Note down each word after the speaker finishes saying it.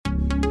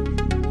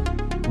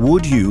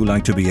Would you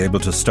like to be able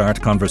to start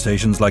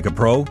conversations like a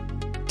pro?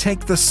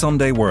 Take the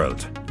Sunday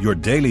World, your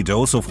daily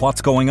dose of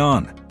what's going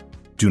on.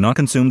 Do not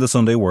consume the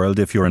Sunday World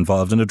if you're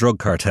involved in a drug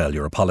cartel,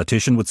 you're a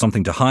politician with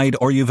something to hide,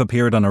 or you've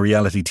appeared on a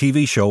reality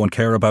TV show and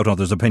care about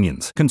others'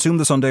 opinions. Consume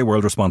the Sunday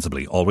World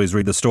responsibly. Always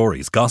read the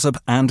stories, gossip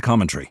and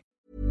commentary.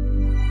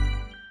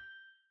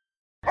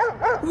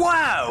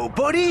 Wow,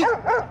 buddy!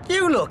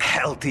 You look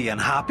healthy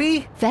and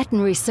happy.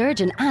 Veterinary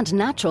surgeon and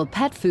natural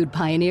pet food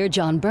pioneer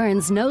John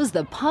Burns knows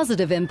the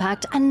positive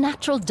impact a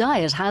natural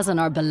diet has on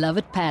our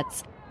beloved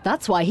pets.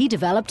 That's why he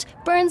developed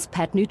Burns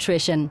Pet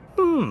Nutrition.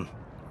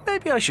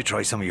 Maybe I should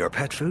try some of your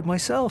pet food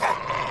myself.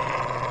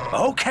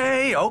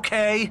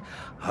 Okay.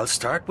 I'll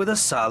start with a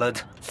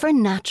salad. For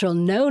natural,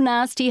 no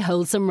nasty,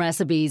 wholesome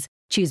recipes,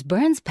 choose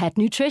Burns Pet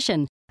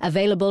Nutrition.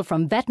 Available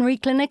from veterinary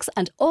clinics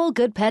and all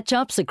good pet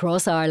shops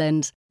across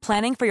Ireland.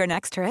 Planning for your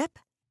next trip?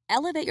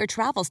 Elevate your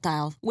travel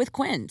style with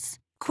Quince.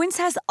 Quince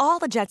has all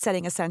the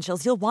jet-setting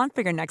essentials you'll want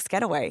for your next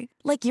getaway,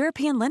 like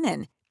European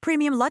linen,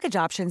 premium luggage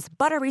options,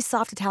 buttery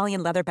soft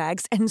Italian leather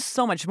bags, and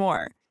so much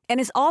more. And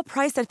is all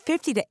priced at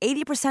 50 to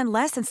 80%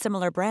 less than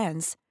similar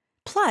brands.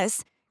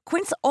 Plus,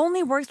 Quince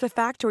only works with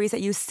factories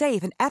that use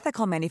safe and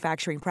ethical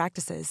manufacturing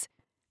practices.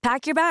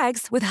 Pack your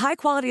bags with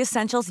high-quality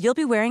essentials you'll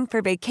be wearing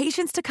for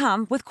vacations to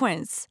come with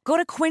Quince. Go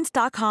to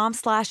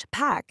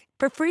quince.com/pack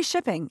for free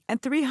shipping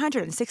and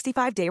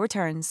 365-day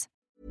returns.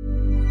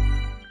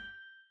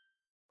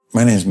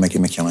 My name is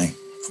McKinney.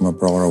 I'm a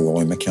brother of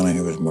Wally McKinney,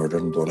 who was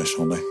murdered on Bloody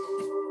Sunday.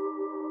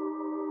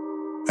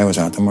 I was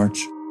at the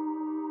march.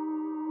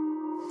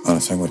 And I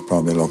think I was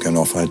probably lucky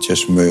enough. I had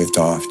just moved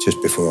off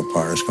just before the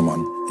fires come on.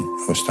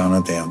 I was standing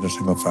at the entrance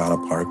of Glenfada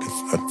Park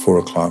at 4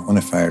 o'clock when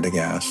they fired the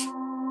gas.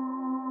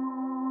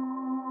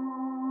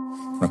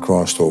 And I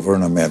crossed over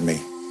and I met my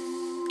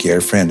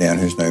girlfriend then,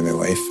 who's now my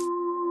wife.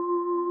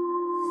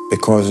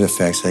 Because of the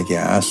effects of the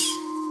gas,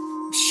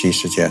 she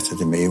suggested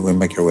to me, we'll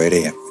make your way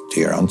to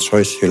your aunt's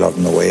house, who lived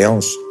in the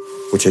Wales,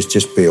 which is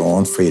just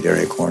beyond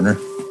Freeberry Corner.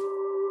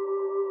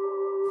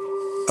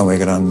 And we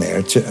got on there.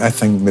 I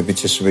think maybe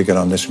just as we got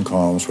on this in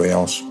Collins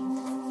Wales,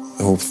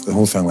 the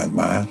whole thing went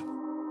mad.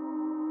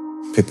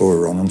 People were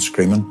running,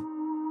 screaming.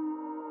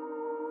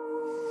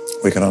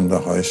 We got into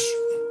the house.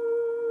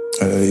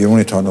 You're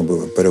only talking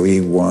about a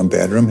wee one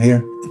bedroom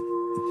here,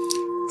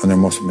 and there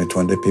must have been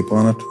 20 people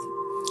in it.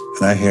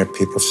 And I hear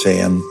people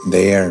saying,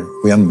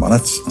 within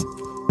minutes,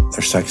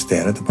 there's 6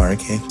 dead at the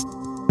barricade.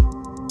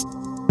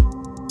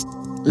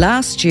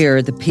 Last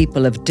year, the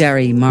people of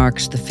Derry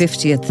marked the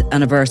 50th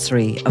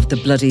anniversary of the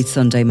Bloody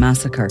Sunday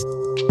massacre.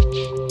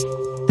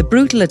 The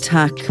brutal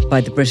attack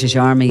by the British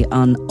Army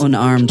on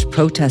unarmed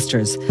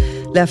protesters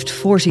left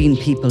 14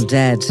 people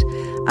dead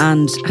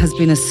and has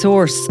been a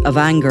source of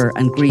anger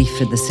and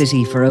grief in the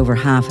city for over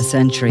half a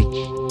century.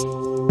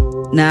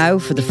 Now,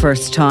 for the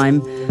first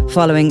time,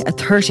 following a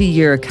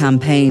 30-year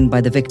campaign by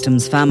the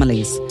victims'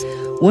 families,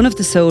 one of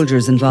the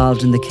soldiers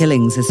involved in the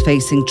killings is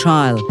facing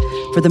trial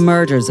for the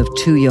murders of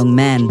 2 young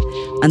men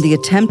and the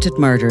attempted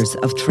murders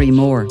of 3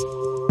 more.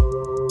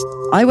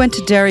 I went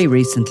to Derry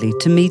recently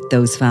to meet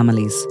those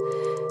families,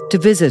 to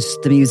visit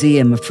the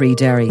Museum of Free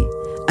Derry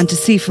and to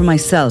see for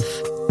myself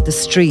the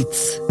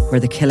streets where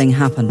the killing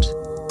happened.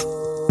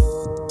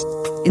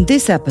 In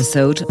this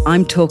episode,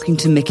 I'm talking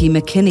to Mickey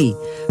McKinney,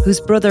 whose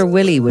brother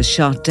Willie was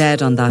shot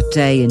dead on that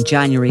day in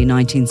January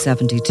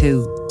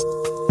 1972.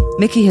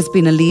 Mickey has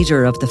been a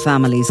leader of the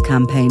family's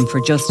campaign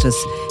for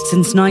justice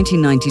since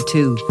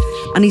 1992,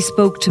 and he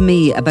spoke to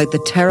me about the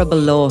terrible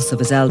loss of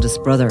his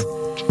eldest brother,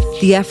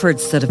 the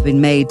efforts that have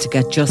been made to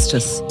get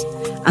justice,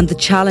 and the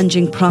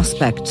challenging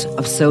prospect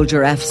of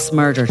Soldier F's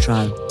murder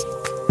trial.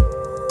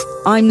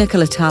 I'm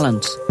Nicola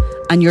Tallant,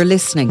 and you're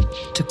listening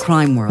to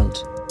Crime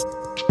World.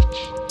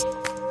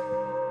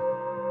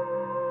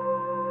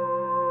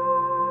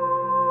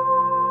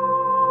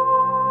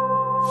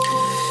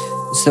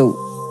 So,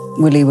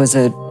 Willie was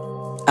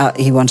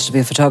he wanted to be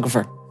a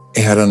photographer.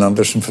 He had an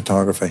interest in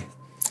photography.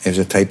 He was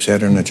a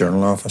typesetter in the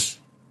journal office.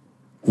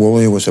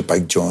 Wally was a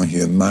big John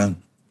Hume man.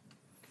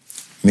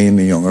 Me and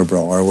my younger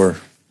brother were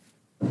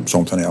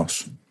something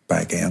else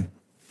back then.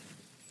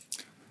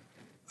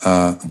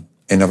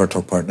 He never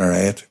took part in a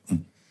riot.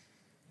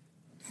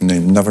 He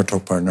never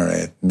took part in a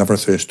riot. Never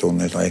threw a stone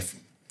in his life.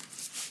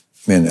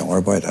 Me and the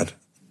other boy did.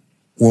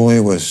 Wally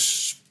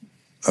was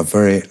a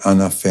very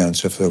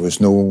inoffensive. There was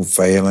no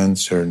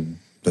violence or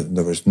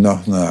there was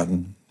nothing of that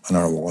in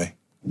our Wally.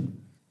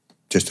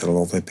 Just a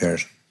lovely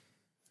person.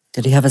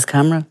 Did he have his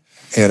camera?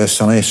 He had a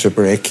Sony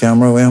Super 8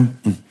 camera with him.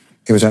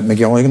 He was at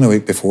McGilligan the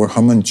week before.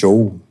 Him and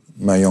Joe,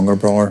 my younger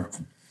brother,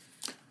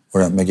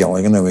 were at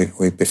McGilligan the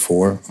week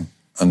before,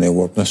 and they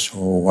witnessed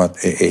what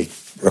he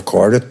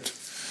recorded.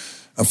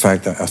 In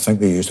fact, I think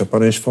they used up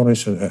his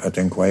footage at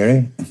the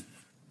inquiry.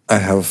 I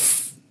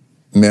have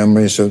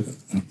memories of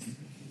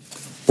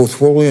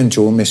both Wally and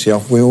Joe and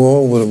myself. We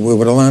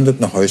would have landed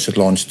in the house at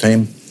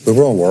lunchtime. We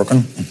were all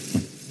working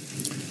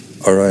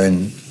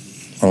around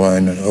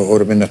it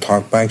would have been the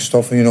talk bag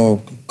stuff,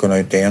 going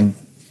out then.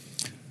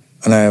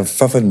 And I have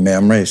vivid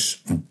memories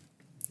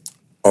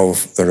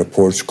of the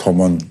reports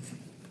coming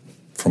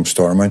from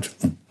Stormont,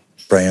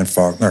 Brian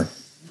Faulkner.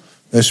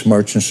 This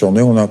Merchant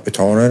Sunday will not be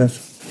tolerated.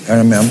 I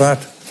remember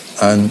that.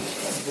 And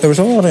there was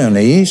a lot of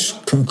unease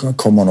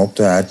coming up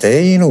to that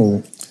day,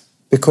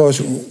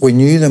 because we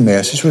knew the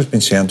message was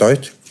being sent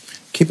out.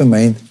 Keep in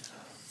mind,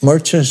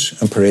 marches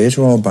and parades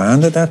were all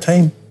banned at that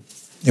time.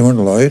 They weren't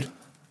allowed.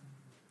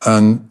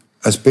 And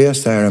as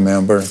best I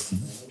remember,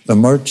 the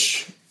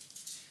march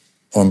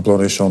on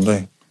Bloody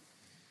Sunday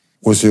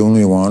was the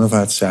only one of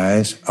that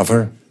size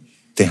ever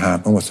to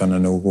happen within a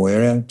no-go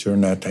area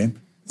during that time.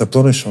 The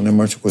Bloody Sunday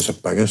march was the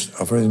biggest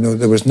ever.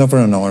 There was never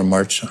another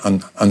march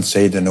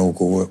inside the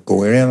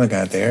no-go area like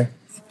that there.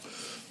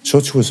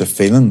 Such was the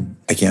feeling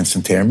against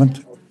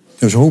internment.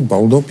 There was a whole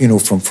build-up,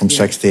 from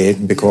 68,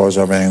 and because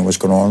everything was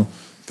going on,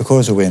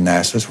 because the way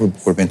NASAs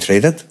were being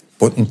treated.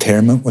 But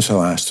internment was the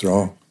last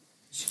straw.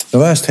 The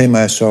last time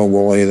I saw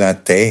Wally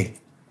that day,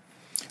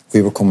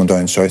 we were coming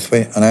down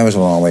Southway, and I was a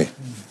long way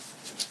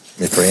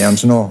with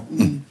friends and all.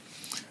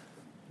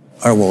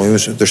 Our Wally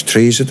there's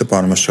trees at the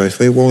bottom of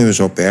Southway. Wally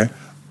was up there.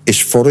 His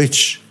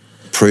footage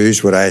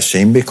proves what I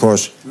seen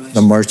because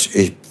the march,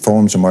 he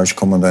films the march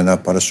coming down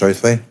that part of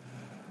Southway.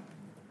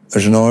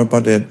 There's another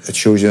part that it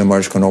shows you the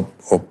march going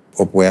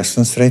up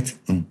Western Street.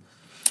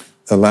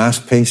 The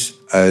last piece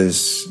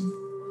is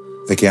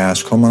the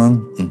gas coming on.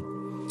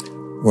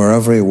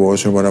 Wherever he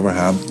was or whatever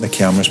happened, the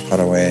cameras put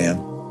away in.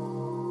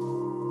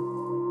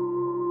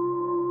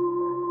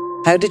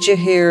 How did you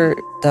hear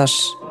that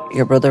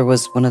your brother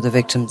was one of the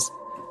victims?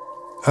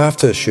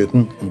 After the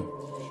shooting,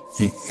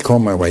 he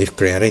called my wife,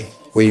 Grady.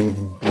 We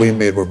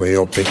made our way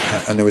up,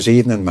 and there was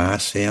evening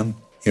mass then,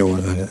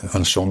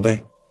 on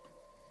Sunday.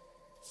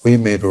 We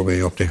made our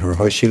way up to her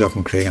house. She lived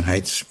in Craig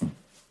Heights.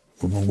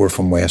 We're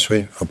from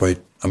Westway, about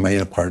a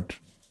mile apart.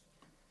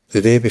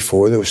 The day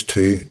before, there was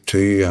two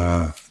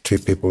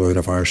people out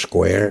of our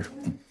square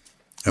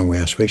in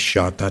Westway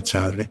shot that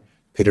Saturday.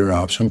 Peter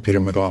Robson, Peter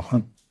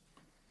McLaughlin.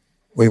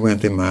 We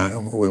went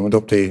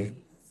up to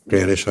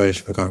Grady's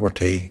house. We got our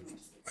tea.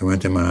 We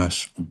went to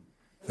mass.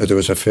 There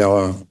was a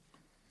fellow,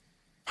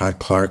 Pat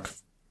Clark,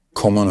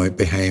 coming out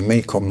behind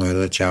me, coming out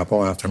of the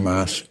chapel after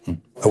mass.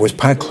 It was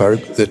Pat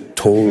Clark that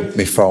told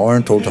me father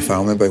and told the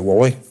family about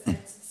Wally.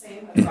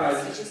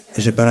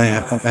 He said, but I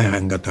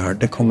hadn't got the heart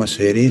to come and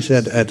say it. He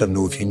said, I don't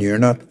know if you knew or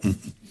not.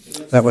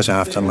 That was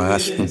after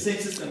mass.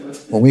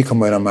 When we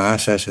come out of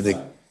mass, I said,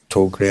 they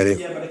told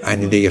Grady, I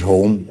need to get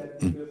home.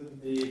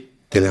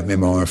 They let me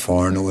mother and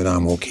father know that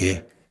I'm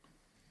okay.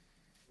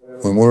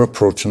 When we were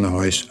approaching the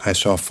house, I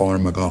saw Father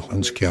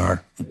McLaughlin's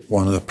car,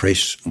 one of the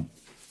priests,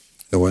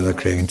 the Weather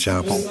Craig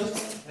Chapel.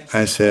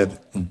 I said,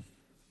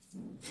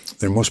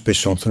 there must be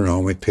something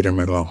wrong with Peter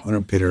McLaughlin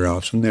and Peter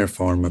Robson, their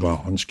Father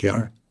McLaughlin's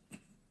car.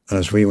 And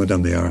as we went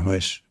into our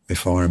house, my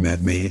father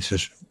met me. He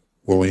says,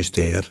 Wally's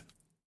dead.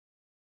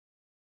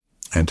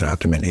 I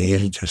dropped him in the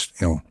knees, just,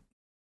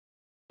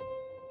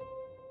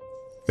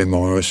 My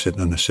mother was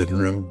sitting in the sitting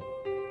room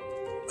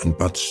and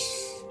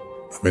butts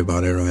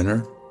everybody around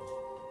her.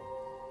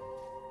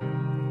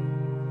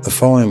 The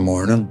following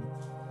morning,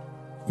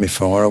 my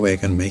father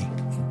awakened me.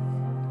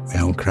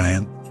 I'm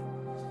crying.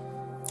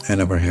 I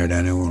never heard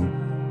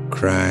anyone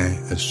cry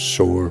as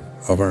sore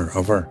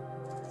ever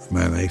in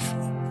my life.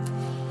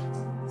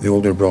 The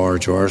older brother,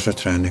 George, was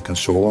trying to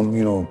console him,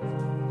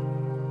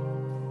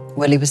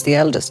 Well, he was the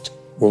eldest.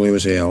 Well, he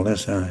was the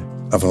eldest,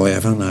 of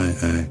 11,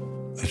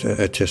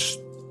 it just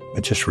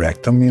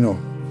wrecked him, You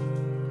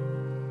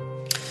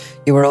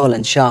were all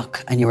in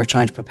shock and you were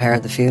trying to prepare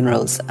the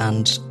funerals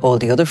and all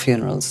the other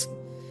funerals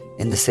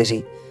in the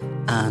city.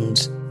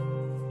 And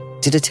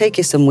did it take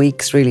you some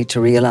weeks really to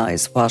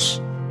realise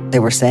what they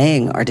were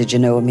saying, or did you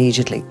know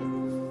immediately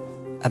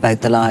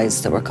about the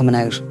lies that were coming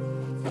out?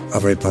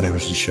 Everybody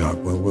was in shock.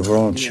 Well, we were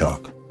all in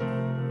shock.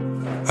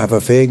 I have a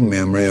vague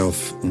memory of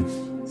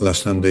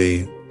listening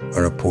to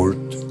a report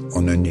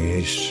on the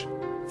news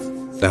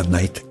that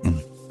night,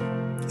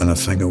 and I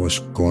think it was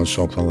going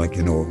something like,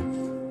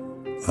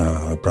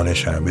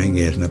 British Army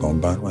engaged in a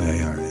combat with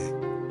IRA.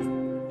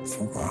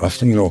 Fuck off,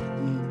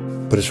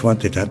 but it's what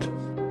they did.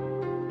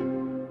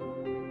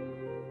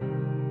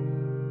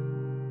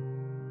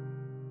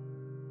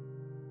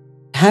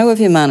 How have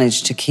you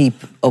managed to keep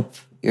up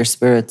your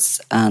spirits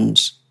and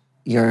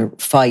your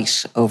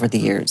fight over the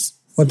years?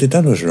 What they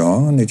did was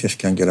wrong and they just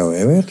can't get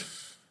away with it.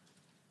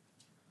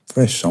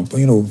 Very simple,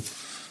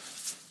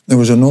 There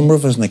was a number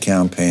of us in the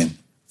campaign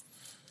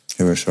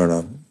who were sort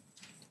of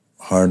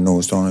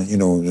hard-nosed on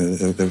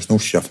it, there was no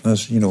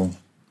shiftiness,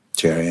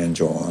 Jerry and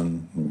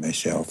John and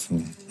myself,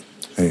 and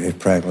who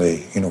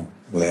practically,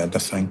 led the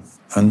thing.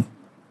 And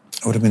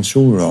it would have been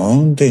so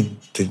wrong to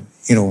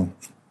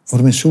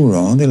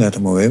let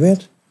them away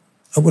with it.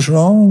 It was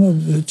wrong,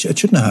 it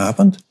shouldn't have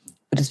happened.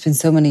 But it's been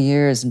so many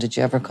years, and did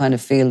you ever kind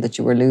of feel that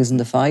you were losing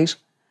the fight?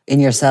 In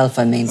yourself,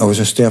 I mean. I was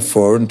a step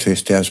forward and 2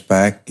 steps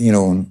back.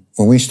 When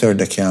we started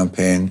the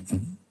campaign,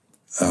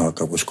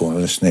 it was going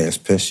to the snail's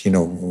piss.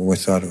 We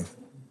thought,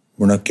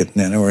 we're not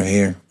getting anywhere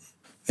here.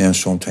 And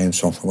sometimes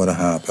something would have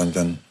happened,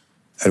 and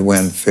it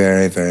went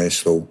very, very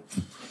slow.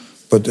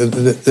 But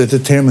the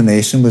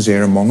determination was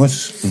there among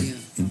us.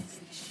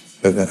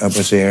 But it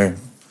was there,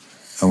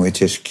 and we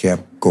just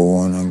kept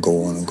going and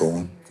going and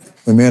going.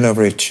 We made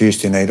every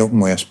Tuesday night up in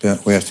West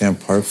End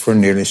Park for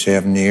nearly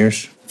 7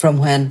 years. From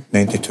when?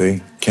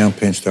 92.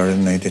 Campaign started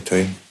in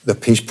 92. The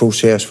peace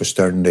process was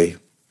starting to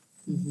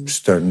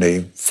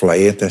fly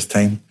at this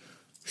time.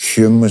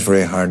 Hume was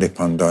very hard to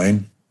pin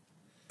down.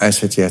 I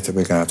suggested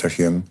we got after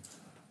Hume.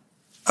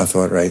 I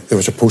thought, right, there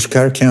was a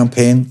postcard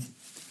campaign.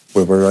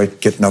 We were out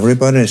getting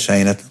everybody to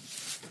sign it,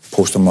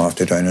 post them off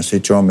to Downing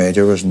Street. John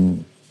Major was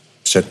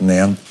sitting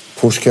there.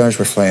 Postcards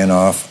were flying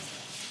off.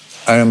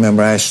 I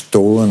remember I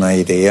stole an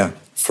idea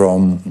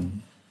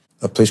from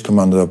the police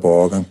commander of the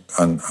Bog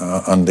and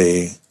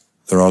the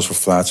Roswell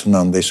Flats and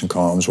Andy St.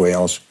 Columns,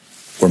 Wales,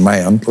 where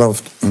my aunt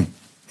lived.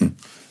 And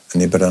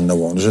they put in the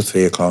wonders at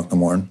 3 o'clock in the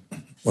morning.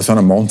 Within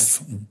a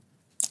month,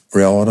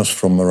 relatives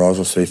from the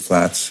Roswell Street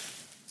Flats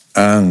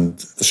and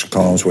the St.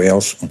 Columns,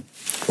 Wales,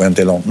 went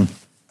to London.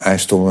 I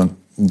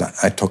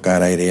took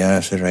that idea. I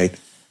said, right,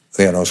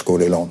 let us go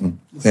to London.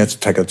 Let's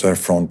take it to their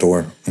front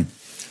door.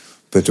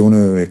 But the only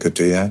way we could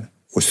do that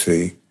was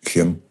through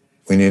Hume.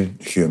 We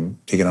needed Hume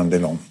to get into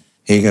London.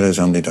 He got us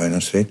into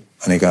Downing Street,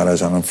 and he got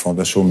us in front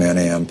of so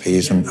many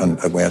MPs and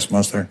at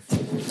Westminster.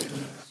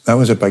 That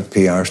was a big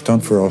PR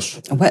stunt for us.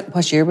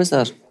 What year was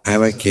that? I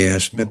would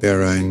guess maybe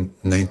around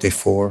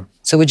 94.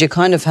 So would you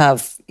kind of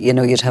have,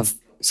 you'd have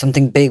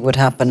something big would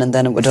happen and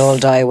then it would all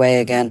die away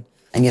again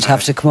and you'd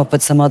have to come up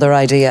with some other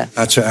idea?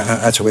 That's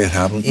the way it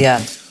happened.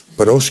 Yeah.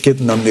 But us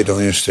getting into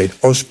Downing Street,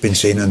 us being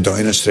seen in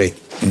Downing Street,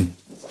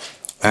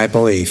 I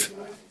believe,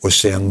 was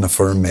sending a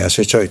firm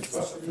message out.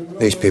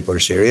 These people are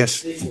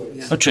serious.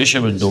 Patricia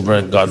went over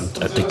and got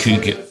at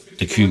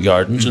the Kew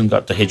Gardens and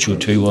got the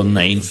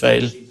HO219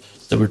 file.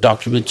 There were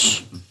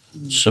documents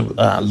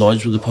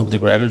lodged with the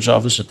Public Records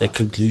Office at the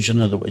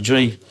conclusion of the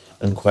Widgery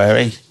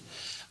inquiry,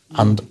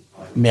 and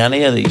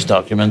many of these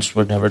documents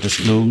were never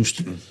disclosed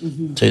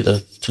to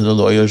the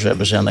lawyers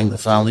representing the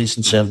families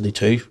in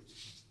 72.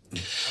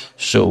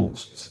 So,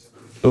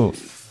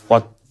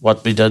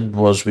 what we did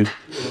was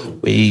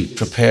we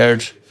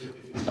prepared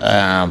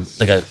an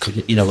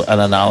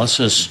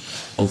analysis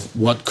of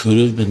what could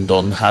have been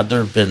done had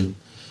there been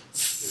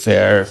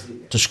fair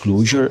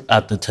disclosure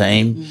at the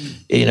time.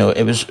 It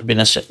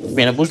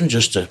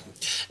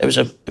was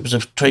a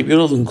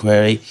tribunal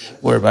inquiry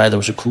whereby there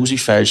was a cosy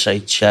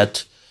fireside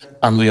chat,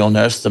 and we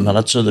unearthed the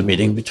minutes of the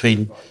meeting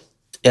between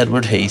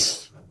Edward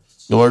Heath,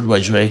 Lord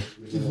Widgery,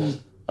 and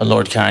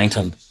Lord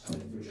Carrington,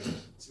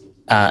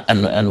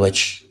 in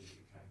which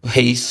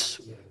Heath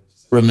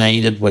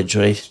reminded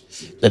Widgery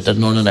that in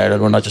Northern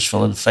Ireland we're not just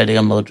fighting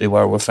a military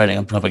war, we're fighting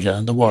a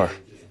propaganda war.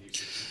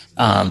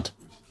 And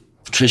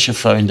Patricia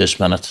found this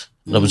minute.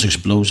 There was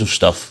explosive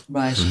stuff.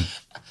 Right.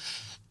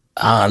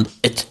 And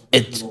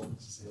it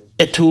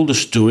told a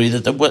story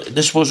that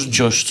this wasn't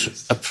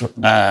just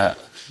a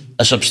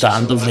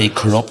substantively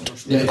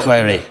corrupt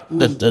inquiry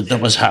that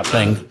was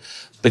happening,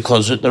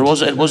 because it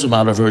was a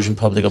matter of urgent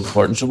public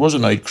importance. It was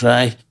an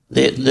outcry.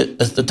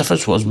 The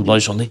difference was with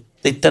Bloody Sunday,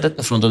 they did it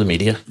in front of the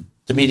media.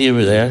 The media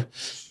were there.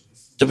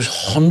 There was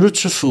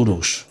hundreds of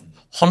photos,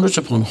 hundreds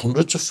upon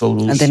hundreds of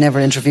photos. And they never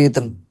interviewed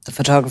them, the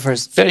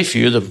photographers? Very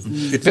few of them.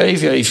 Very,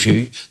 very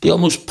few. They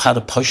almost had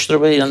to push their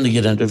way in to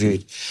get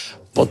interviewed.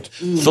 But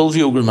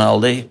Fulvio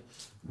Grimaldi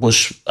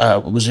was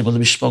able to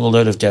be smuggled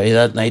out of Derry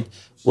that night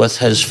with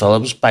his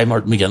films by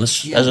Martin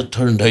McGuinness. Yeah. As it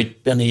turned out,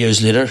 many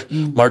years later,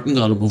 Martin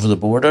got him over the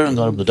border and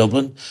got him to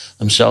Dublin,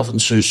 himself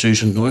and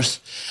Susan North.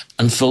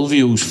 And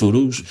Fulvio's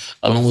photos,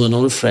 along with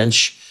another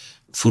French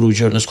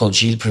photojournalist called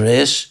Gilles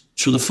Perez.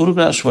 So the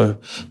photographs were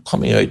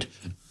coming out,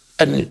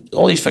 and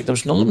all these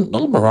victims, none of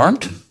them were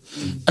armed.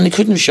 And they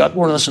couldn't have shot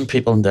more innocent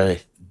people in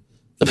Derry.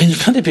 I mean,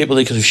 there's plenty of people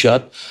they could have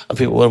shot, and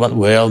people would have went,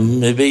 well,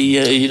 maybe,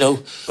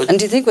 But and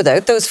do you think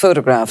without those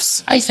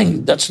photographs? I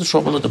think that's the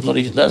trouble that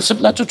that's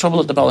the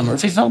trouble that the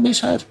Ballymurphy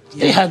families had.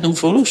 Yeah. They had no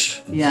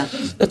photos. Yeah.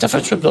 The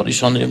difference with Bloody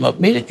Sunday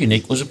made it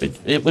unique was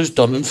it was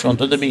done in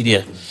front of the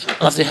media.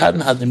 And if they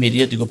hadn't had the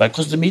media to go back,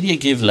 because the media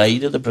gave lie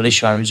to the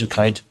British Army's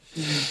account,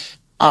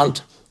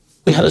 and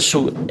we had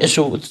so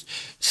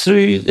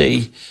through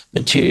the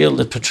material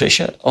that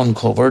Patricia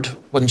uncovered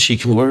when she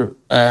came over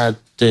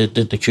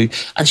the queue,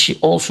 and she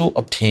also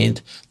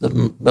obtained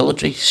the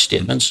military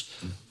statements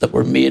that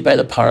were made by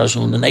the Paras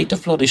on the night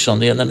of Bloody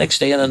Sunday and the next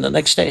day and then the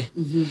next day.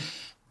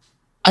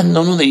 And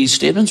none of these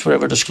statements were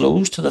ever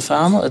disclosed to the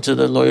family, to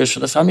the lawyers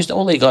for the families.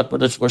 All they got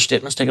were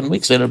statements taken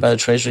weeks later by the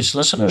Treasury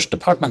Solicitors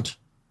Department.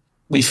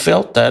 We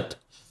felt that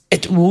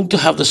it won't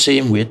have the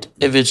same weight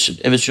if it's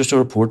just a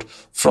report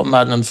from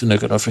Madeline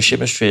Finucane or from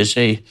Seamus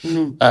Tracy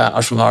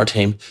or from our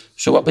team.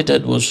 So what we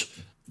did was,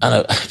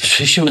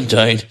 Patricia went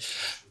down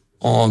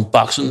on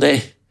Boxing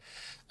Day,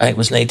 I think it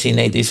was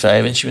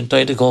 1995, and she went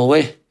down to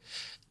Galway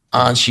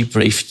and she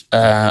briefed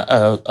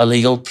a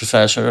legal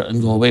professor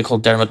in Galway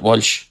called Dermot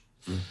Walsh.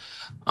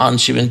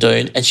 And she went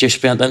down and she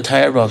spent the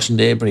entire Boxing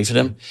Day briefing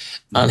him,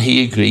 and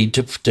he agreed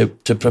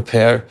to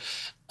prepare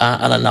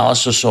an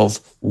analysis of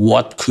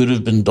what could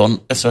have been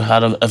done if there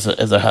had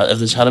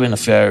been a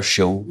fair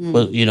show,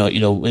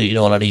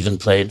 on an even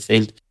playing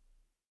field.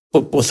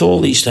 But with all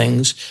these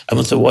things, and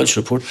with the Walsh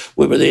report,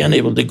 we were then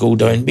able to go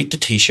down, meet the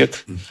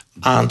Taoiseach,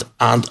 and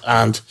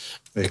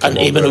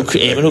Eamon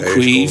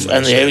O'Crieve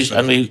and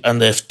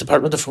the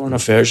Department of Foreign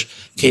Affairs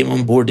came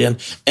on board then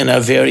in a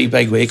very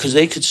big way, because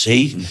they could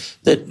see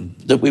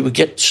that we would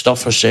get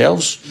stuff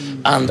ourselves,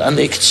 and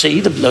they could see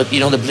the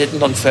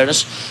blatant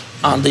unfairness.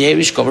 And the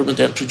Irish government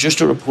then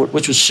produced a report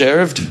which was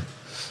served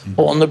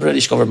on the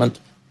British government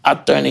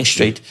at Downing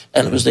Street,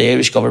 and it was the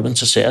Irish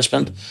government's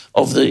assessment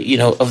of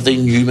the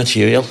new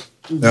material.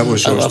 That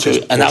was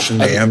just pushing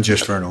them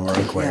just for an oral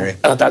inquiry.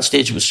 And at that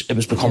stage, it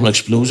was becoming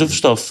explosive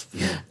stuff,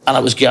 and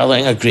it was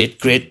gathering a great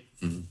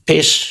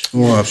pace.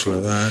 Oh,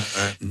 absolutely.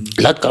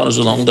 That got us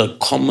along to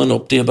coming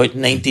up to about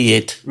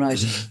 98.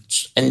 Right.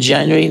 In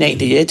January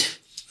 98,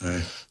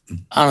 Right.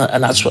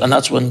 and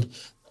that's when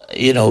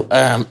there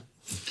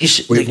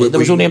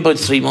was only about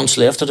 3 months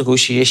left of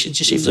negotiations,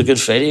 you see, for the Good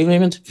Friday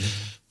Agreement.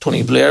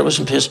 Tony Blair was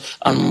in place,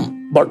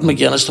 and Martin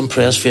McGuinness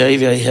impressed very,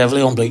 very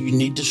heavily on, you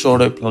need to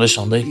sort out Bloody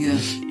Sunday. Yeah.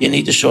 You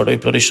need to sort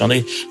out Bloody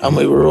Sunday. And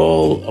we were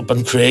all up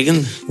in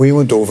Craigan. We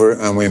went over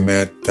and we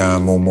met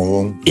Mo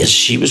Mullen. Yes,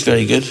 she was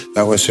very good.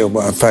 That was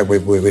in fact, we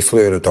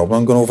flew out of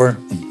Dublin going over.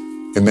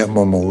 We met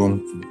Mo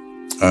Mullen,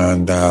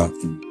 and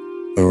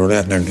we were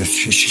letting her.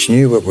 She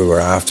knew what we were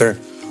after.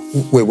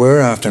 We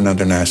were after an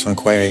international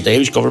inquiry. The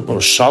Irish government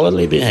were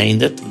solidly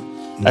behind it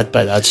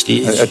by that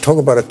stage. I talk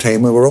about a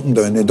time we were up and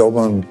down in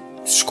Dublin,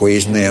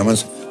 squeezing the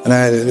Emmons, and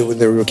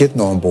they were getting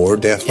on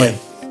board, definitely.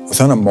 Yeah.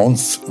 Within a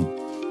month,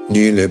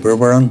 New Labour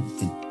were in.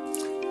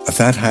 If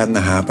that hadn't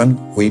happened,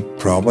 we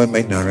probably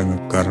might not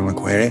have got an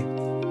inquiry.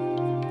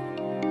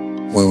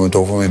 We went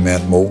over and we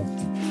met Mo.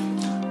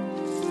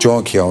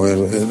 John Kelly,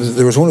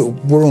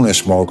 we're only a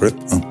small group.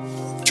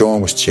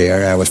 John was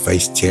chair, I was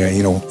vice chair,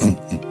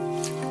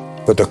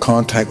 But the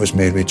contact was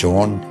made with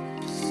John.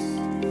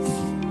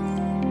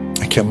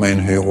 I can't mind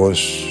who it was.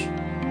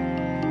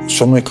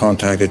 Somebody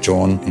contacted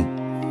John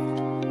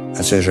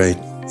and says, right,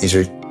 he's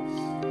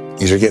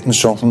getting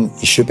something.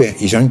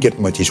 He's not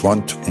getting what he's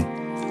want.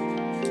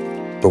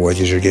 But what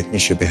he's getting, he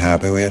should be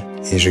happy with.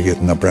 He's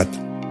getting a Brit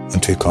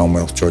and 2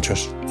 Commonwealth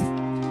judges.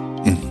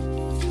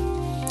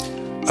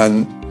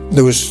 And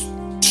there was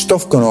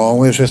stuff going on.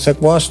 We was just like,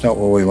 well, that's not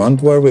what we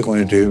want. What are we going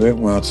to do with it?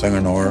 Well, thing or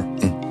another.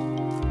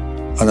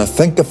 And I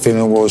think the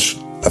feeling was,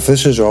 if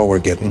this is all we're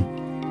getting,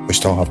 we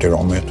still have to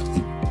run with it.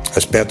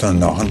 It's better than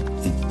nothing.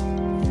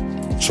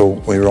 So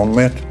we run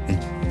with it.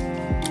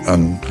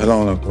 And how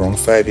long have we run?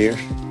 5 years?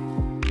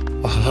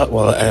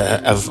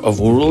 Of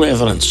oral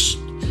evidence.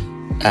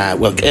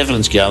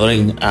 Evidence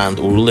gathering and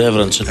oral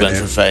evidence had went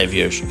for 5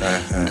 years.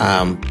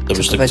 It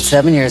was about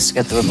 7 years to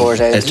get the report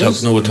out. It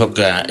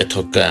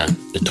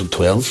took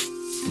 12.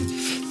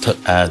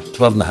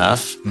 12 and a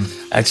half,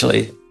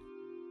 actually.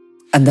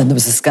 And then there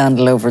was a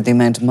scandal over the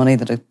amount of money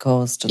that it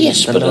cost.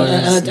 Yes, but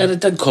it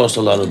did cost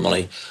a lot of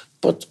money.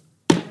 But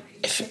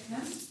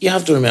you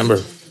have to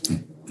remember,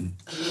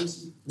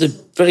 the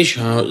British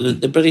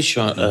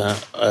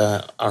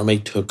Army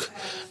took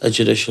a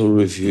judicial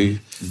review,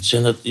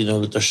 saying that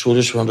that their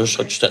soldiers were under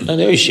such that. Now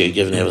they always say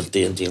given everything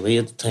day and daily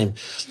at the time.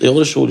 The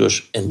other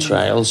soldiers in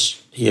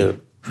trials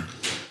here,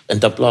 in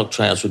Diplock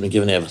trials, would be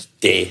given every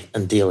day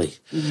and daily,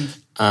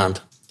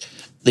 and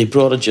they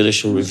brought a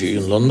judicial review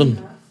in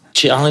London,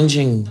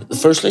 challenging.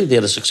 Firstly, they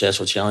had a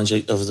successful challenge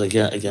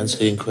against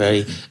the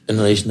inquiry in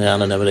relation to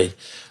anonymity.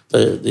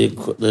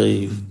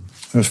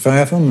 There's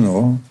 5 of them,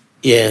 no?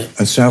 Yeah.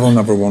 And Savile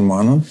never won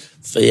one of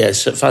them? Yeah,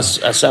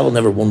 Savile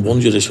never won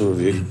one judicial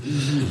review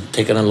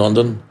taken in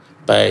London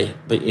by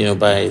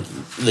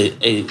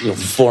the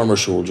former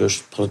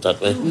soldiers, put it that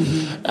way.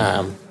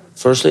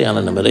 Firstly,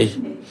 anonymity.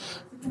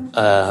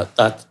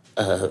 That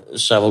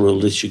Savile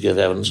ruled they should give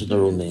evidence in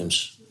their own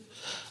names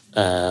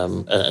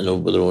and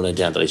with their own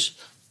identities.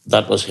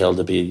 That was held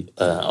to be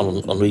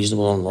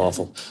unreasonable and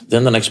unlawful.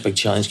 Then the next big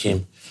challenge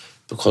came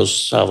because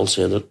Savile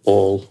said that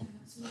all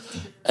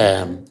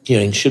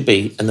hearings should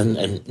be,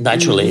 and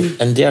naturally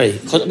in Derry.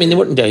 Because they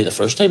weren't in Derry the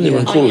first time; they were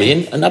in Crow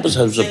Lane, and that was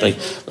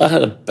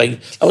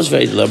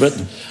very deliberate,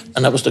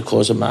 and that was to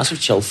cause a massive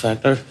chill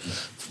factor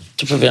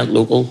to prevent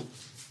local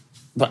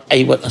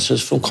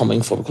eyewitnesses from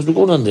coming forward, because we're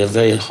going into a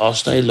very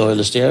hostile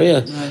loyalist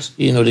area. Right.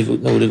 They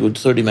go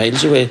 30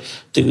 miles away.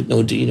 They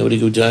go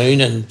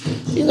down, and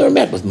they were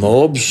met with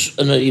mobs,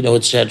 and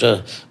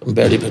etc. and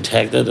barely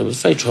protected. It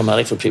was very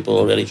traumatic for people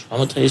already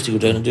traumatised to go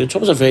down and do it. So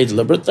it was a very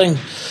deliberate thing.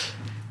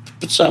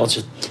 But Sal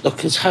said,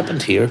 look, it's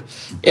happened here.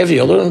 Every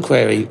other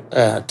inquiry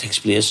takes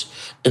place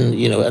in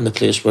the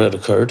place where it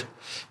occurred.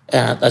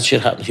 That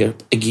should happen here.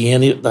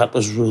 Again, that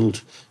was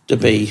ruled to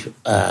be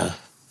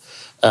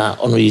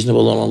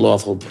unreasonable and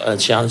unlawful,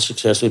 challenged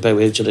successfully by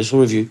way of judicial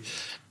review,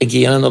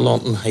 again in the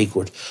London High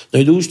Court.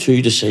 Now, those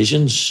 2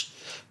 decisions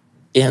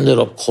ended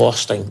up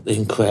costing the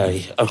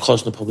inquiry, or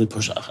costing the public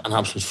person an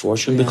absolute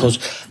fortune, because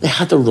they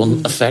had to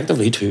run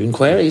effectively 2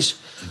 inquiries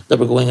that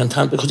were going in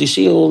tandem. Because you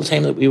see all the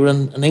time that we were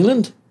in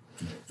England,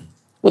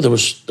 well, there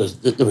was the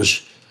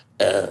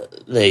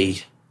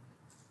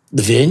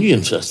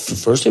venue,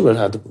 firstly, where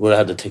it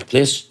had to take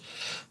place,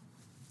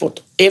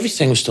 but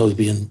everything was still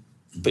being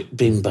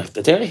being back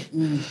to Derry.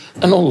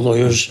 And all the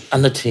lawyers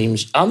and the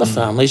teams and the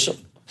families.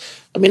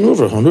 I mean,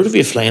 over 100 of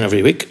you flying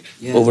every week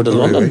over to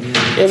London.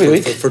 Every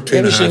week. For 2.5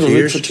 every single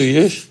years. week for 2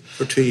 years.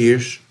 For 2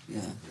 years.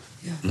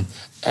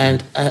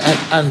 And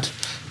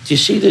do you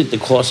see the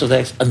cost of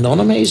that?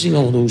 Anonymising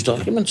all those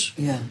documents.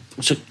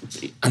 So,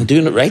 and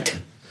doing it right.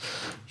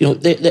 You know,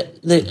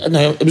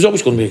 now it was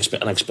always going to be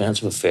an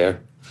expensive affair,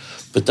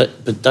 but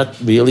that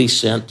really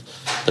sent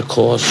the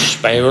cost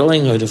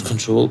spiralling out of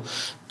control,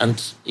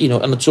 and you know,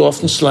 and it's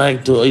often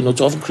slagged, you know,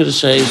 it's often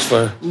criticised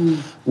for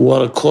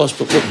what it costs,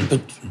 but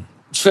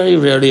it's very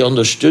rarely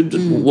understood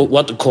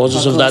what the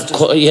causes of that.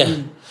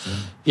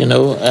 You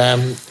know,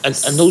 and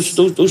those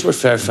were those were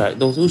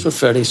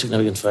fairly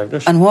significant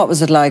factors. And what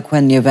was it like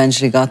when you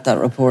eventually got that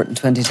report in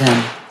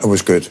 2010? It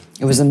was good.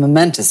 It was a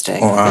momentous day.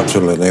 Oh,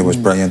 absolutely. It was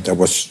brilliant. It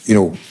was, you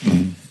know,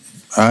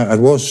 it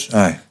was,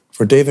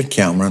 for David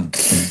Cameron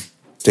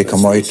to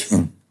come out,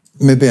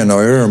 maybe an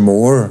hour or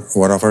more,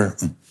 or whatever,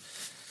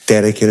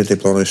 dedicated to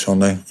Bloody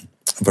Sunday,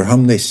 for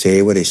him to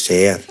say what he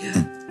said,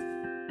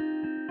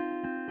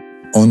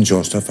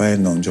 unjustified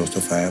and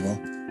unjustifiable.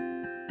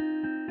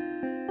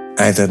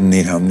 I didn't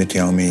need him to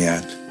tell me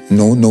that.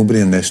 No, nobody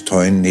in this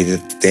town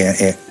needed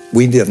it.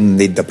 We didn't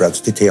need the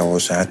Brits to tell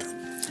us that.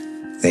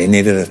 They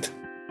needed it.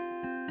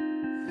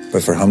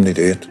 But for him to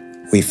do it,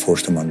 we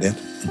forced him on it.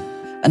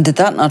 And did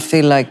that not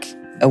feel like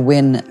a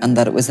win and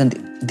that it was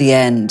the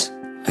end?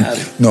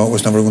 No, it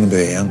was never going to be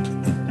the end.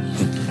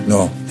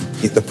 No.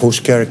 The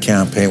postcard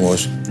campaign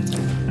was,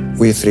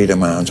 we had 3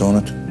 demands on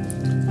it.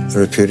 The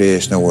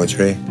repudiation of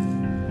Woodsbury,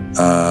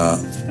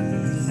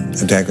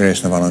 the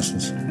declaration of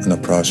innocence, and the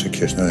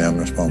prosecution of them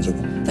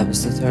responsible. That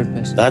was the third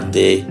bit. That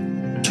day,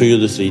 2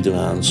 of the 3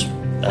 demands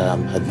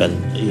had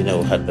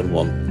been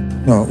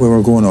won. No, we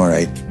were going all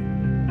right.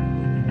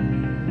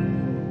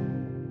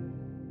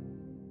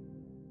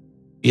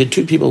 You had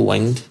 2 people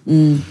winged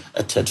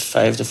at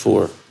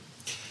 5-4.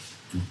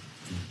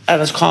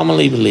 And it's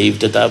commonly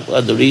believed that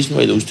the reason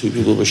why those 2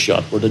 people were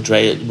shot were to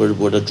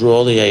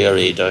draw the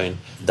IRA down,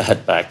 to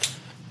hit back,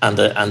 and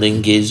to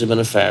engage them in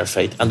a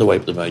firefight and to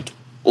wipe them out,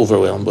 with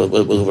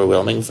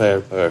overwhelming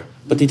firepower.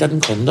 But they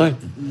didn't come down.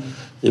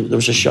 There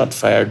was a shot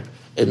fired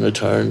in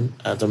return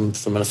at them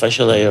from an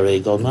official IRA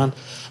gunman,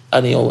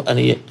 and he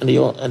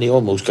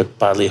almost got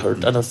badly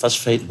hurt in a fist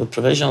fight with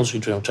provisionals who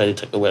tried to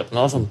take the weapon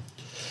off him.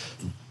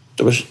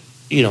 There was,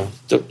 there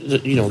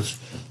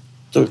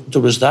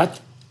was that.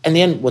 And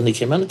then when they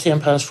came in at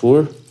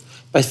 4:10,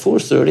 by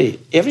 4:30,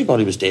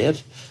 everybody was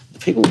dead.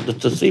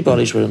 The 3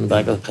 bodies were in the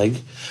back of the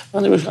pig,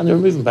 and they were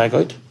moving back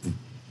out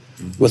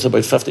with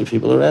about 50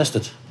 people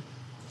arrested,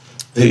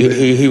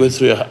 who went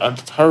through a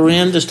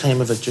horrendous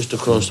time of it just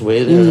across the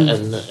way there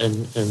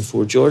in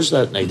Fort George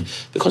that night.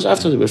 Because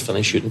after they were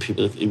finished shooting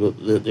people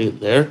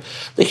there,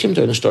 they came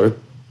down and started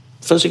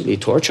physically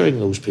torturing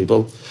those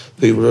people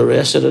who were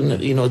arrested, and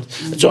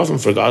it's often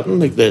forgotten,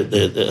 like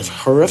the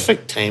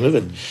horrific time of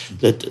it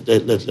that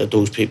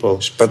those people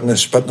spitting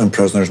in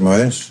prisoners'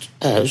 mouths.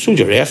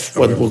 Soldier F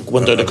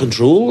went out of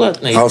control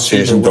that night.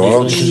 Alsatian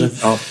dogs,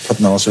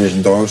 putting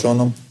Alsatian dogs on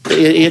them.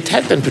 He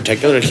attacked in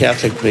particular a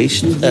Catholic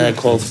priest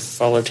called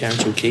Father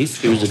Terence O'Keefe,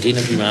 who was the Dean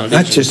of Humanities.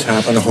 That just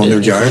happened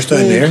 100 yards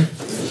down there.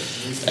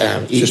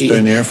 Just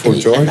down there, Fort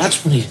George. And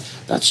that's when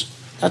that's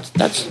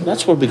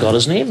where we got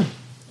his name.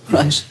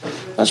 Right.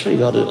 That's where we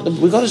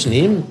got his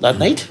name that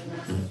night.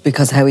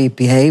 Because how he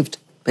behaved,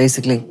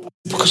 basically.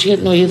 Because he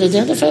had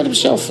identified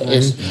himself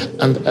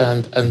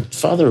and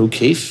Father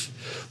O'Keefe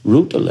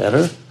wrote a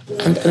letter,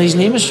 and his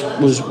name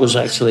was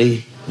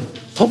actually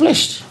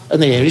published in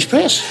the Irish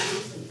press,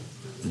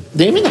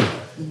 naming him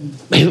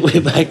way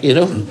back,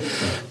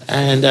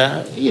 and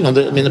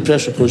the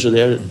press reports are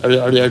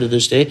there to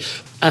this day,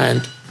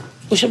 and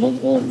we said,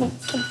 well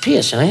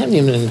P.S. I haven't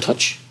even been in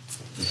touch.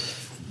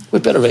 We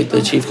better write to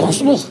the Chief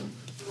Constable.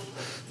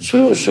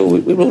 So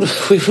we wrote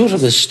him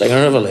this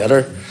stinger of a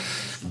letter,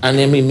 and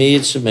then we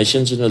made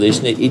submissions in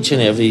relation to each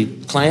and every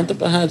client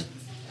that we had.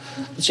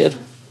 And said,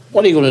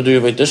 what are you going to do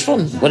about this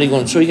one?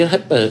 So he got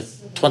hit by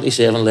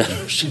 27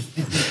 letters.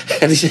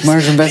 And he said,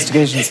 Murder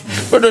investigations.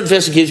 Murder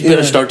investigations,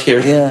 better start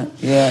here.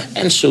 Yeah.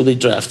 And so they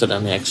drafted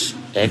an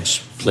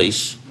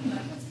ex-police,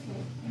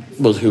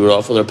 who were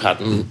off with their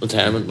patent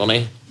retirement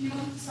money.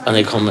 And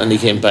they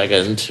came back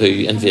in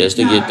to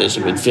investigate this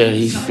with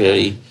very,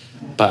 very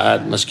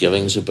bad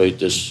misgivings about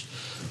this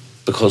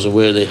because of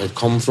where they had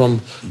come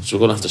from. So we're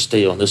going to have to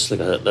stay on this like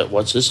a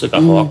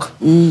hawk.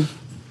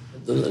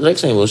 The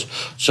next thing was,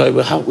 sorry,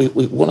 we're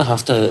going to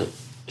have to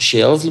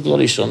shelve the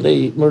Bloody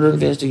Sunday murder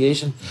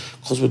investigation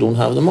because we don't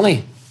have the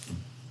money.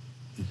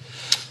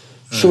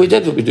 So we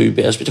did what we do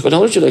best. We took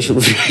another judicial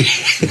review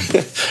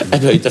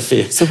about the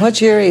fate. So what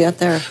year are you at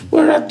there?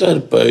 We're at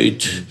about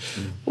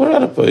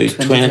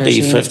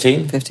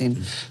 2015.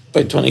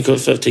 About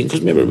 2015, because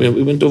remember,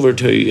 we went over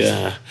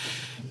to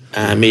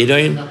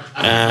Maydown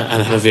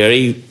and had a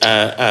very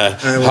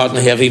hot and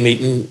heavy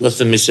meeting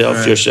with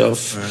myself,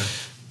 yourself,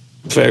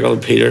 Fergal,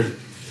 Peter,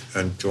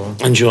 and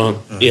John.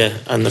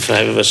 And the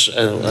 5 of us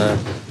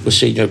with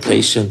senior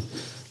police, and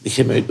they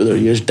came out with their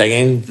ears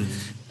digging.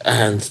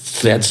 and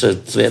threats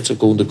of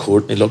going to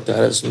court, and he looked at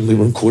us, and we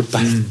were in court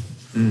by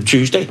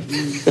Tuesday.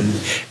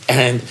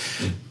 And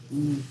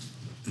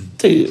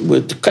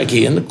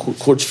the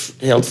court's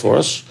held for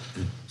us.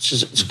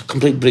 It's a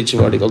complete breach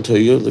of Article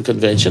 2 of the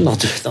Convention,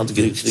 not to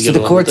get so the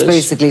court's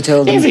basically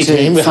told them every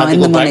time we had to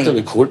go back to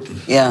the court.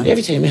 Yeah.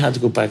 Every time we had to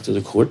go back to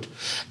the court.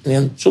 And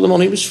then, so the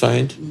money was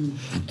found.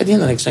 And then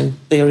the next thing,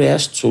 they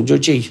arrest Soldier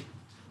G.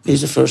 He's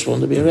the first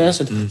one to be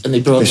arrested. And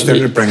they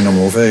started bringing them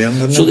over again,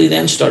 didn't so they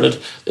then started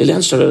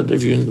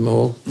interviewing them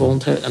all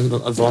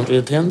voluntary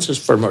attendances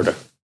for murder.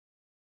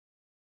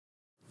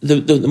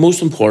 The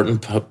most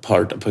important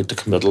part about the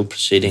committal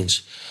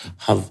proceedings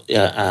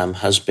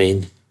has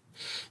been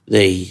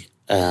the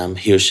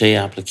hearsay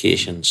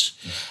applications,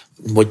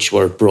 which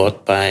were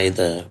brought by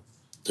the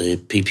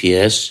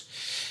PPS,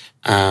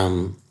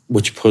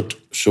 which put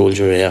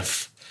Soldier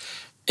F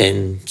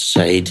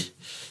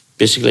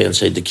basically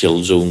inside the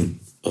kill zone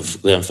of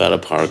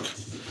Glenfada Park,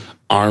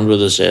 armed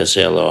with his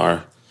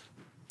SLR,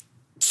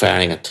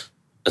 firing it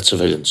at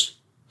civilians.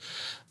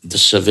 The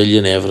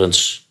civilian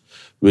evidence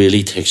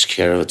really takes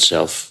care of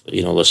itself.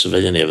 The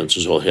civilian evidence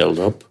is all held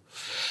up.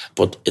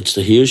 But it's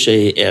the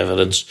hearsay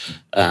evidence.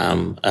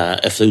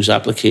 If those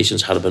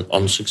applications had been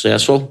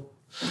unsuccessful,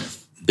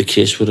 the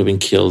case would have been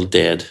killed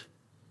dead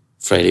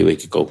Friday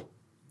week ago.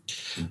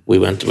 We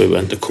went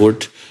to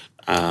court.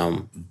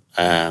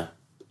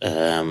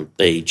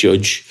 The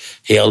judge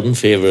held in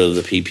favour of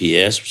the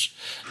PPS.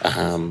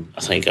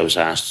 I think I was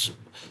asked,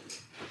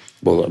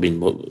 well, I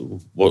mean,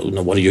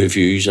 what are your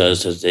views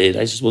as to today?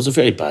 I said, well, it's a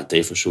very bad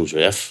day for Soldier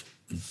F.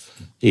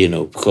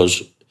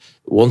 Because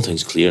one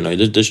thing's clear now,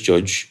 that this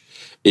judge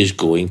is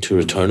going to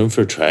return him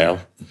for trial,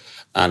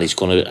 and he's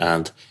going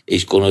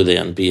to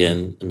then be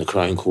in the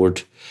Crown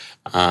Court,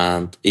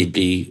 and he'd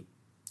be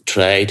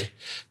tried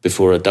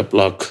before a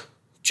diplock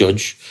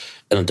judge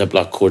in a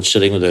diplock court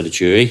sitting without a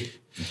jury,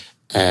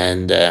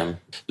 and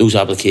those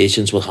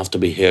applications will have to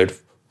be heard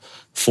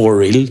for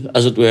real,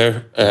 as it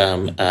were,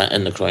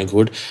 in the Crown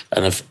Court.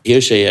 And if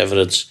hearsay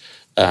evidence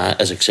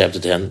is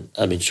accepted, then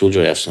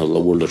Soldier F's in a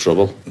world of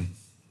trouble.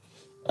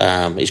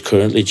 He's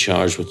currently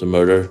charged with the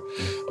murder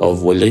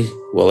of Willie,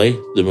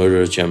 the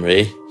murder of Jim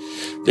Ray,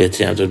 the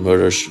attempted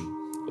murders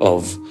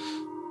of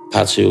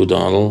Patsy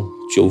O'Donnell,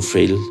 Joe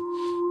Friel,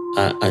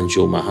 and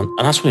Joe Mahan.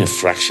 And that's only a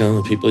fraction of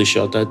the people he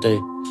shot that day.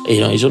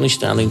 He's only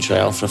standing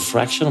trial for a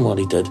fraction of what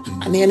he did.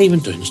 And then he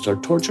went down and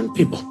started torturing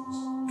people.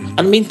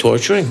 And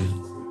torturing.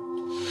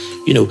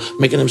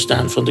 Making them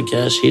stand in front of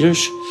gas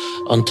heaters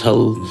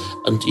until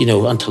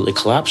they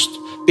collapsed,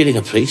 beating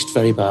a priest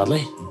very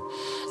badly.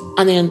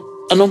 And then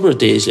a number of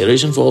days later,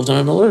 he's involved in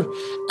another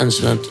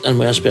incident in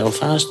West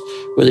Belfast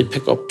where they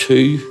pick up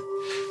two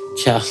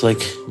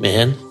Catholic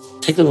men,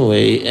 take them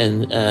away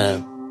in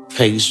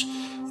pigs,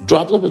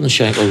 drop them in the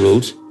Shankill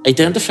Road,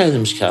 identify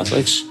them as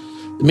Catholics.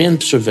 The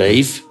men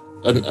survive,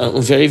 and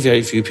very,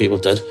 very few people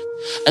did.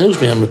 And those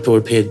men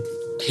were paid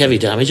heavy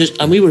damages,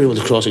 and we were able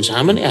to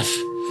cross-examine F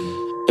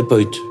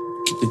about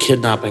the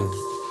kidnapping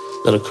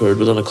that occurred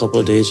within a couple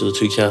of days of the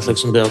two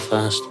Catholics in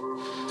Belfast.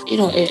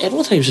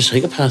 Everyone thought he was a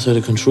psychopath out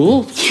of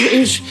control.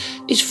 He's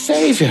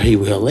very, very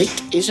well liked.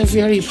 He was a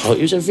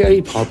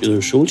very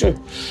popular soldier,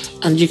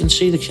 and you can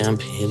see the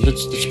campaign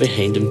that's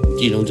behind him.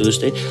 To this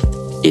day,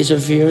 he's a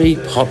very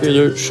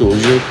popular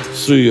soldier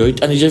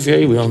throughout, and he's a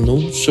very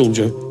well-known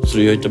soldier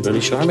throughout the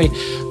British Army,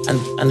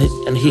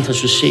 and he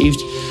has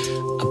received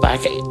a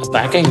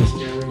backing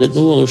that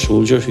no other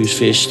soldier who's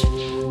faced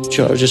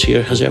charges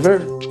here has ever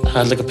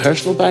had, like a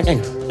personal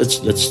backing.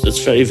 That's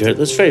very,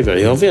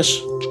 very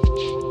obvious.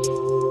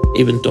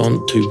 He went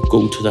on to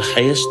go to the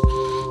highest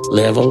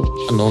level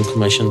a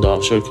non-commissioned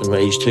officer can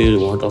rise to, the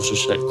warrant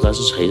officer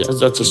classes.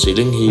 That's a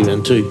ceiling he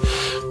went to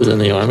within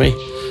the army.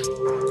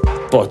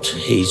 But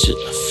he's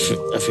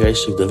a very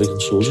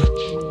significant soldier.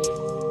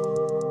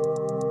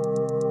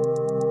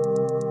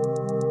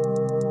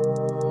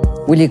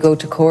 Will you go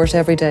to court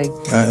every day?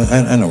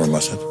 I never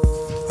miss it.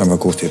 I'm going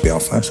to go to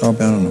Belfast, I'll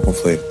be on, and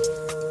hopefully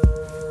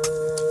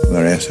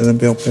the rest of them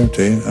be up there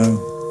too.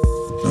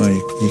 No,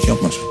 you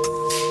can't miss it.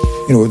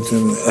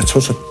 It's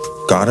such a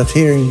got it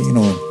here,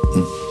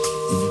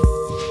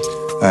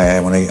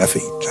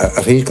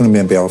 If he's going to be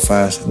in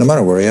Belfast, no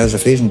matter where he is,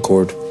 if he's in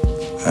court,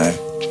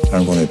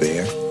 I'm going to be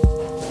here.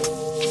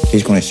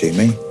 He's going to see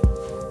me.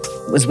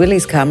 Was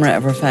Willie's camera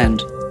ever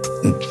found?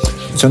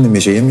 It's in the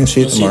museum. You'll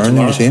see it tomorrow in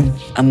the museum.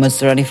 And was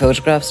there any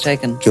photographs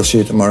taken? You'll see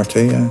it tomorrow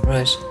too, yeah.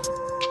 Right.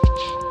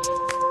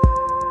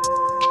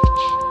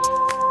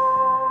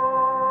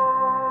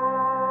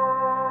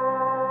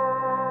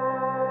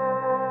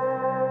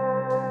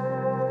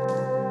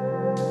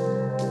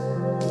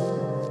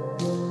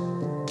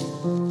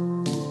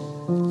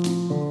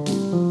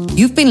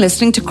 You've been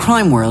listening to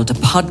Crime World, a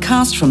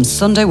podcast from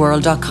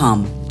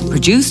SundayWorld.com.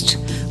 Produced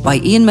by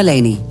Ian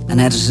Mullaney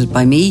and edited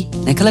by me,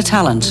 Nicola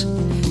Tallant.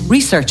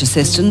 Research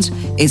assistant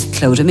is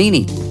Claude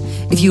Amini.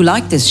 If you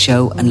like this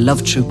show and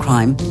love true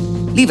crime,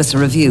 leave us a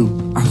review.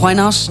 Or why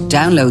not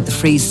download the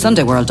free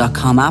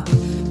SundayWorld.com app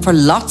for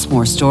lots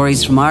more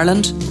stories from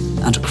Ireland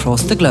and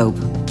across the globe.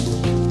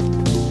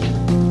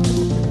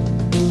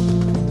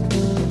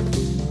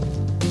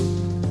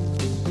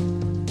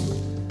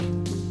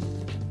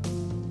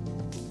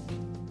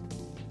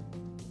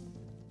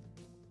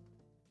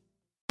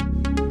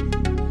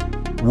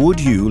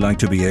 Would you like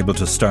to be able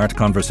to start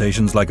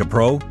conversations like a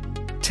pro?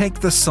 Take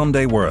the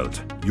Sunday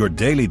World, your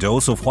daily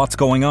dose of what's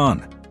going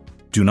on.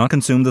 Do not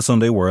consume the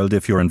Sunday World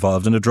if you're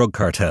involved in a drug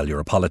cartel,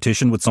 you're a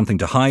politician with something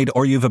to hide,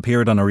 or you've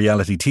appeared on a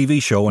reality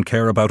TV show and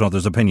care about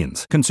others'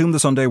 opinions. Consume the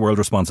Sunday World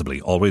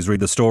responsibly. Always read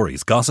the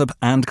stories, gossip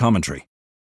and commentary.